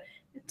going to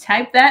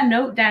type that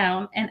note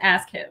down and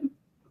ask him.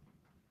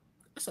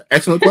 That's an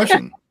excellent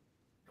question.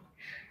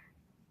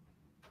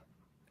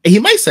 And he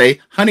might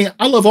say, "Honey,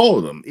 I love all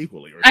of them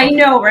equally." Or I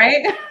know,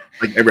 right?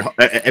 Like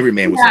every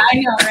man would say. I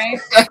know, right?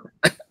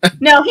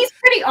 No, he's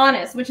pretty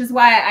honest, which is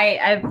why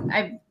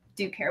I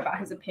do care about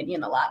his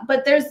opinion a lot.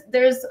 But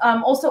there's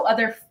also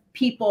other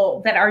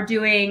people that are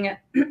doing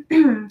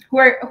who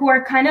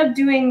are kind of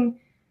doing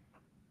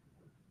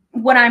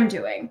what I'm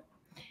doing,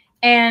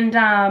 and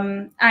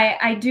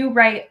I do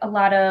write a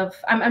lot of.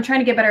 I'm trying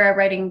to get better at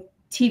writing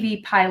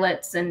TV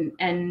pilots, and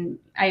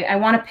I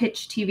want to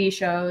pitch TV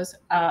shows.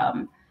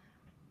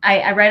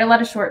 I write a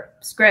lot of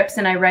short scripts,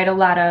 and I write a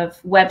lot of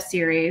web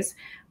series.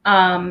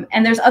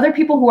 And there's other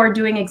people who are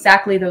doing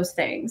exactly those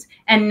things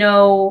and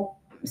know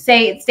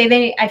say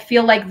they, I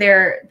feel like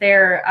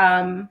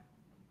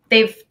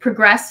they've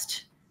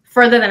progressed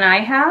further than I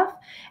have.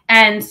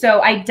 And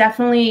so I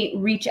definitely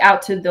reach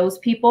out to those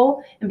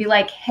people and be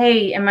like,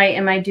 hey, am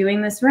I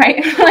doing this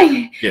right?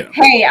 Like, Yeah.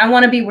 Hey, I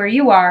want to be where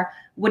you are.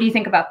 What do you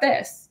think about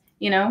this?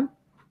 You know?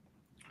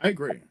 I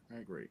agree.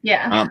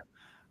 Yeah.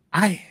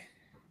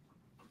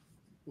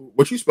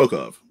 What you spoke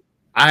of,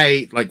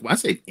 I like when I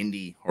say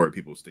indie horror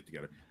people stick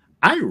together.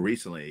 I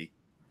recently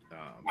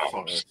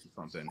saw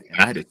something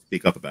and I had to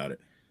speak up about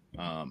it.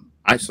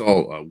 I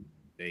saw a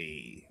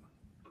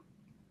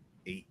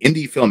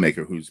indie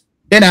filmmaker who's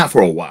been out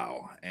for a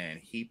while, and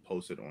he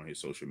posted on his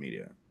social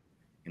media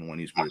in one of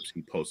these groups.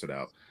 He posted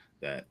out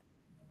that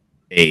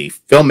a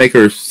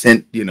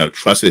filmmaker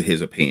trusted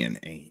his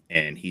opinion,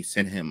 and he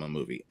sent him a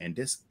movie, and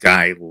this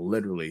guy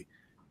literally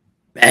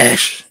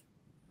bashed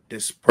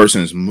this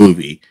person's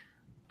movie.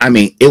 I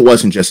mean, it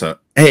wasn't just a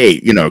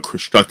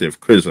constructive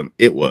criticism.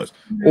 It was,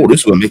 oh,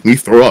 this will make me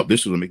throw up.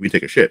 This will make me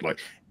take a shit. Like,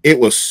 it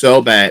was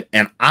so bad,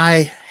 and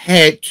I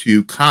had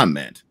to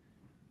comment,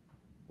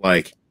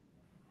 like,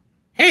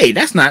 hey,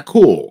 that's not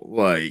cool.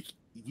 Like,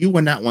 you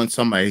would not want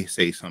somebody to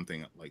say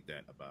something like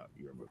that about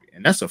your movie.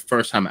 And that's the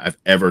first time I've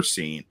ever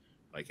seen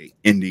like an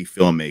indie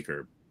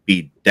filmmaker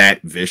be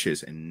that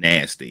vicious and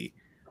nasty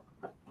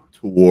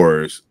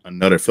towards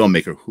another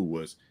filmmaker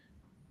who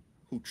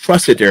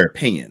trusted their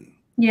opinion.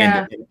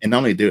 Yeah. And not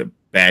only did it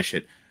bash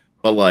it,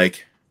 but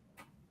like,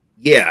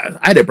 yeah,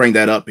 I had to bring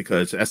that up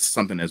because that's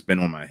something that's been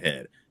on my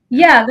head.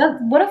 Yeah,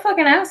 what a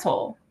fucking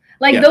asshole.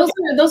 Like, Yeah.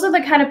 those are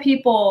the kind of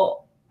people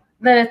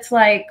that it's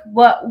like,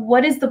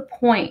 what is the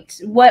point?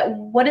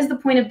 What is the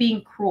point of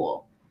being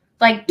cruel?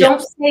 Like,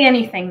 don't say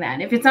anything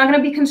then. If it's not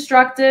going to be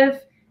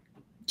constructive,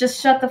 just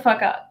shut the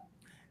fuck up.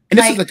 And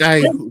this is the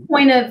guy what's the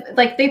point of,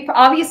 like, they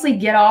obviously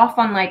get off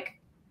on like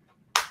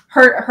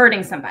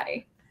hurting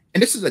somebody.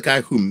 And this is a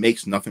guy who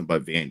makes nothing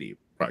but vanity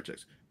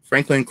projects.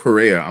 Franklin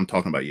Correa, I'm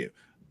talking about you.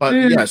 But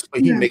yes,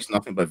 but he makes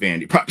nothing but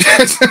vanity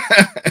projects.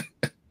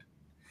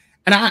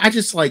 And I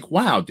just like,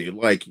 wow, dude,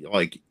 like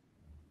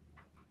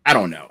I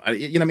don't know.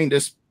 You know what I mean?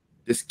 This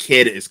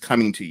kid is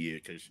coming to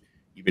you because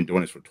you've been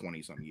doing this for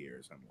 20 some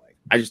years. I'm like,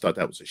 I just thought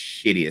that was the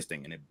shittiest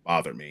thing, and it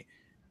bothered me.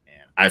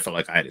 And I felt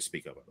like I had to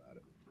speak up about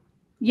it.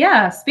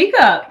 Yeah, speak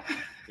up.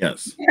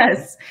 Yes.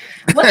 Yes.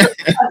 What the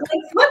fuck?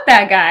 Like, fuck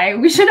that guy.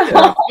 We should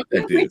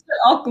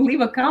all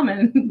leave a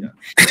comment. Yeah.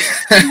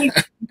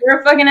 You're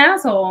a fucking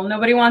asshole.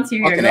 Nobody wants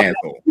you fucking here.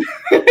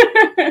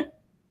 Asshole.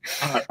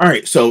 All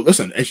right. So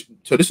listen.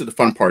 So this is the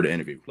fun part of the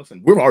interview.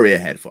 Listen, we've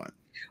already had fun.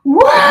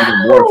 Whoa!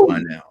 Even more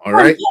fun now. All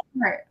right.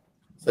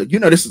 So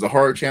this is a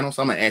horror channel,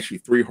 so I'm gonna ask you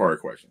 3 horror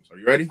questions. Are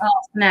you ready? Oh,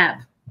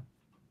 snap!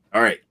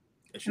 All right.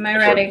 Am I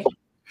ready?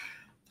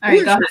 All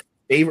right, go ahead.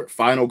 Favorite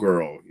final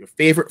girl. Your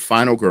favorite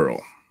final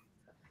girl.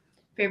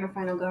 Favorite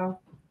final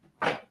girl.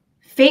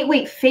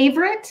 Wait,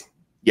 favorite?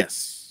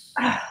 Yes.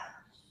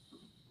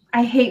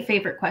 I hate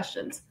favorite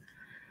questions.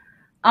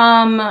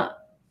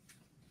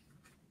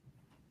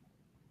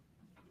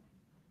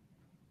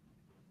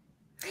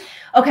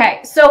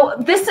 Okay, so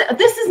this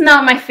is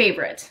not my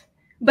favorite,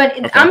 but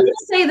okay. I'm gonna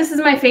say this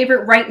is my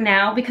favorite right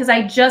now because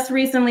I just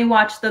recently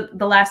watched the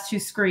last 2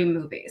 Scream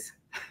movies.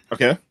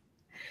 Okay.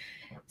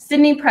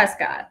 Sidney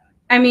Prescott.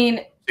 I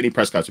mean, Sidney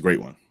Prescott's a great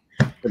one.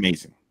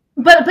 Amazing.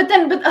 But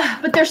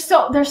there's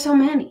so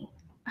many.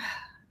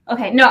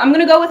 Okay, no, I'm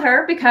gonna go with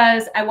her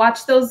because I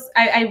watched those.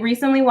 I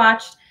recently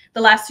watched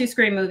the last 2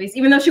 Scream movies,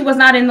 even though she was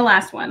not in the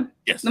last one.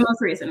 Yes. The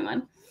most recent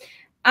one.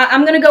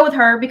 I'm gonna go with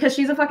her because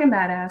she's a fucking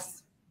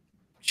badass.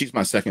 She's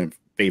my second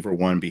favorite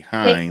one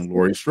behind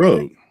Laurie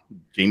Strode,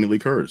 Jamie Lee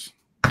Curtis.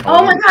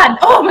 Oh my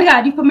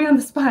god! You put me on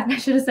the spot. I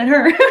should have said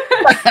her.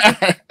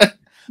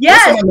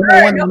 Yes,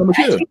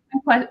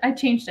 I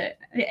changed it.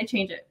 I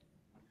changed it.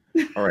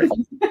 All right.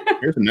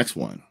 Here's the next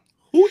one.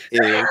 Who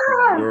is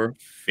your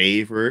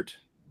favorite?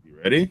 You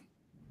ready?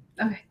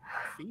 Okay.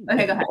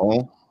 Okay, go ahead.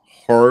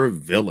 Horror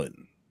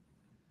villain.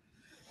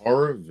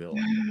 Horror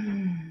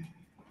villain.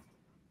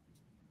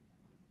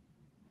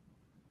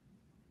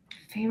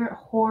 Favorite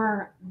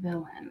horror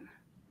villain.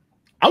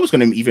 I was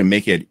going to even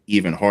make it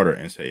even harder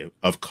and say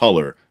of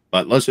color,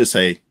 but let's just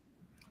say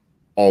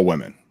all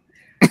women.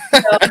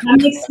 So that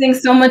makes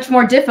things so much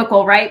more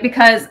difficult, right?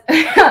 Because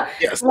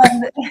yes.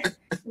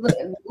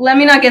 let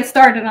me not get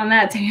started on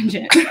that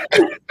tangent.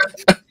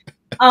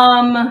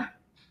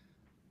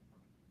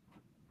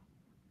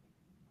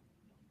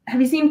 Have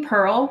you seen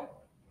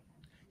Pearl?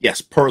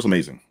 Yes, Pearl's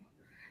amazing.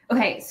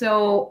 Okay,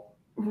 so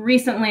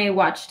recently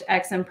watched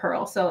X and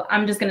Pearl, so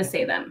I'm just gonna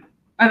say them.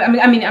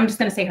 I'm just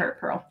gonna say her,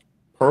 Pearl.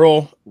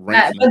 Pearl.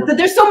 But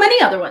there's so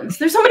many other ones.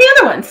 There's so many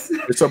other ones.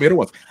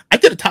 I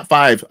did a top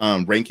 5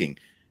 ranking.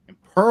 And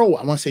Pearl,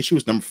 I want to say she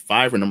was number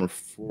 5 or number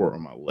 4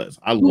 on my list.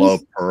 I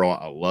love Pearl.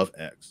 I love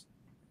X.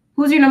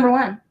 Who's your number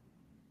 1?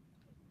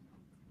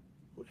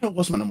 What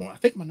was my number 1? I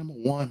think my number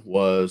 1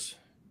 was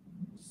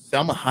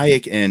Salma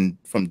Hayek in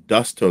From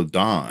Dusk Till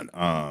Dawn.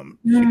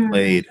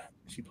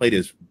 She played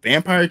this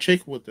vampire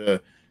chick with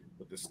the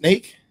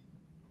snake.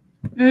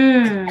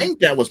 I think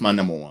that was my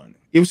number 1.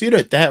 It was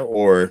either that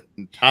or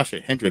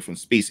Natasha Hendrick from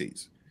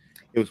Species.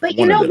 It was But you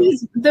one of know,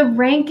 those. the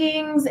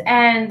rankings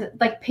and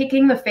like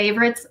picking the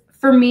favorites,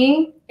 for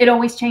me, it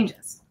always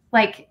changes.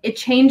 Like it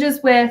changes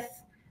with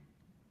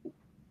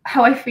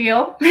how I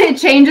feel. It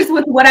changes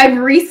with what I've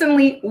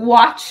recently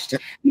watched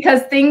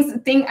because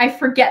I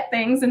forget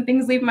things and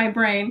things leave my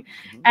brain.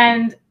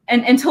 And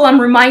until I'm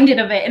reminded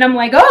of it and I'm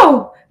like,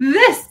 oh,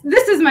 this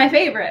is my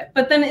favorite.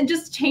 But then it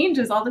just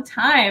changes all the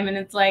time. And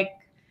it's like,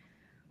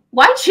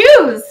 why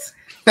choose?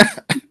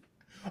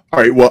 All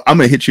right, well, I'm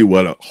gonna hit you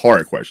with a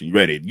hard question. You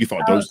ready? You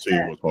thought those two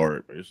shit. was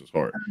hard, but this is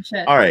hard.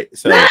 Oh, all right,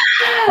 so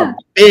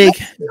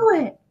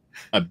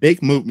a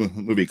big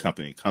movie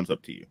company comes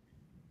up to you.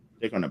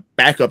 They're gonna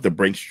back up the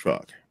Brinks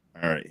truck.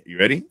 All right, you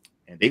ready?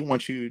 And they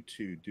want you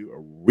to do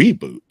a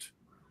reboot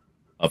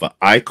of an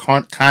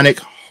iconic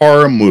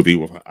horror movie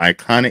with an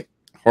iconic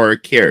horror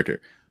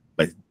character.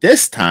 But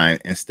this time,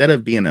 instead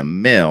of being a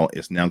male,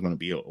 it's now going to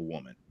be a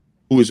woman.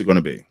 Who is it going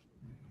to be?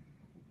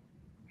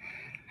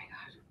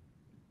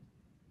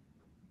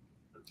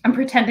 I'm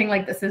pretending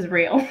like this is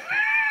real.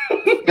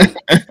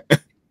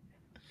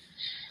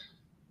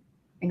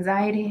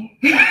 Anxiety.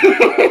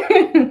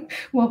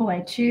 What will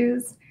I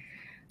choose?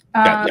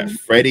 You got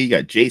Freddy, you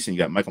got Jason, you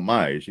got Michael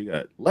Myers, you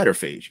got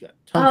Leatherface, you got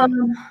tons of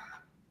them.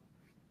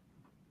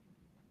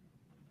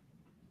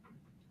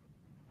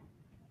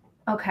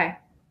 Okay.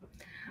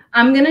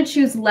 I'm going to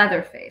choose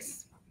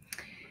Leatherface.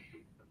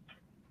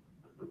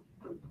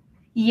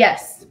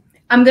 Yes.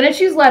 I'm going to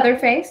choose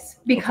Leatherface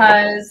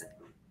because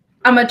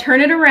I'm going to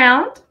turn it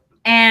around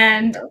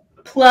and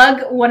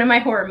plug one of my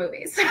horror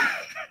movies.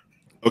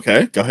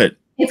 Okay, go ahead.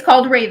 It's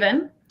called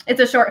Raven. It's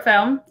a short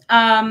film.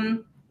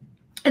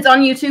 It's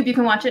on YouTube. You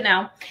can watch it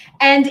now.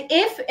 And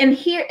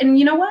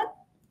you know what?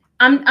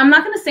 I'm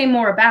not going to say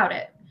more about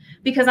it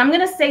because I'm going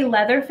to say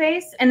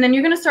Leatherface and then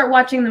you're going to start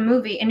watching the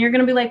movie and you're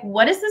going to be like,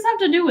 what does this have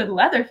to do with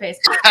Leatherface?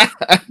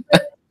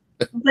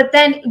 But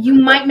then you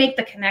might make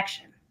the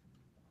connection.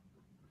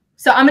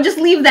 So I'm going to just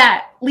leave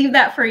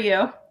that for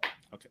you.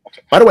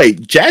 Okay. By the way,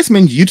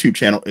 Jasmine's YouTube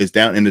channel is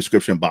down in the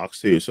description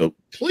box too. So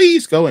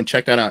please go and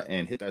check that out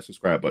and hit that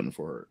subscribe button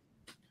for her.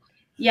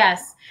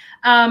 Yes.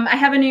 I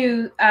have a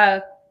new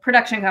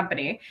production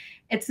company.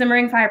 It's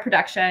Simmering Fire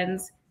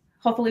Productions.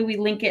 Hopefully we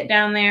link it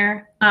down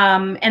there.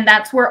 And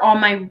that's where all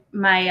my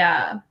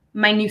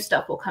new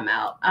stuff will come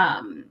out.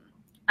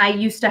 I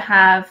used to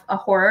have a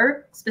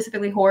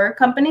specifically horror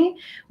company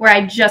where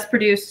I just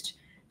produced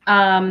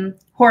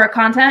horror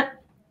content.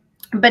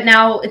 But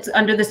now it's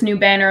under this new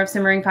banner of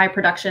Simmering Fire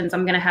Productions.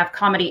 I'm going to have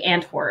comedy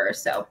and horror.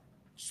 So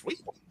sweet.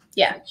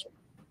 Yeah.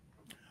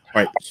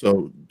 All right.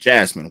 So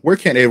Jasmine, where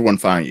can everyone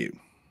find you?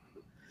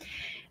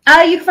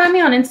 You can find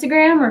me on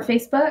Instagram or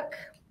Facebook.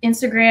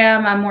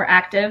 Instagram, I'm more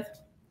active.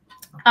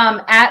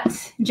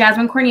 At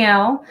Jasmine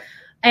Cornell.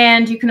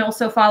 And you can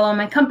also follow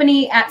my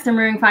company at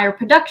Simmering Fire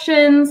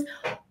Productions.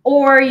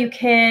 Or you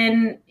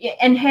can,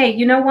 and hey,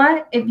 you know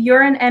what? If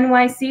you're in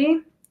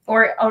NYC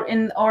or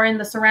in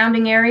the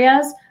surrounding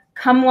areas,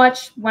 come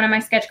watch one of my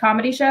sketch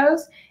comedy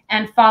shows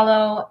and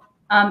follow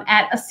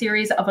at A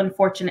Series of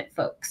Unfortunate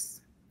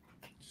Folks.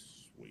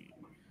 Sweet.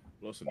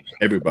 Listen,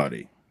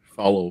 everybody,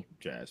 follow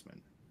Jasmine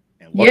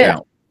and look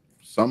out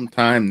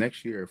sometime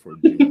next year for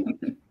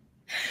June.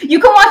 You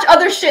can watch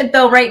other shit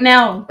though right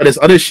now. But there's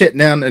other shit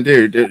now and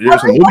there.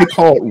 There's a movie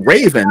called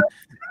Raven.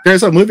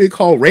 There's a movie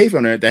called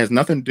Raven that has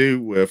nothing to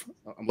do with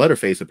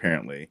Leatherface,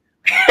 apparently.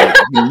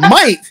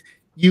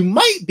 You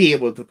might be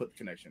able to put the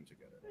connection together.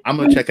 I'm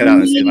gonna check it out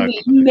and see if I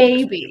can.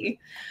 Maybe.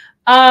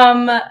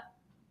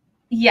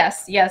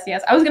 Yes.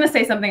 I was gonna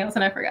say something else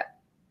and I forgot.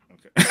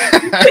 Okay.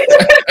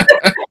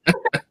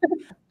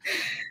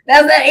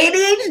 That's that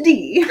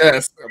ADHD.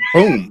 Yes.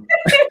 Boom.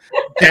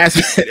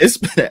 It's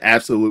been an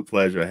absolute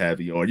pleasure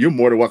having you on. You're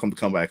more than welcome to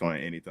come back on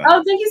anytime.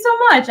 Oh, thank you so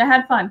much. I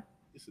had fun.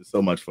 This is so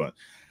much fun.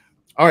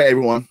 All right,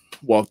 everyone.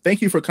 Well,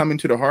 thank you for coming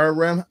to the Horror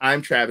Realm.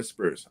 I'm Travis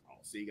Bruce.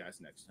 I'll see you guys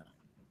next time.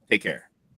 Take care.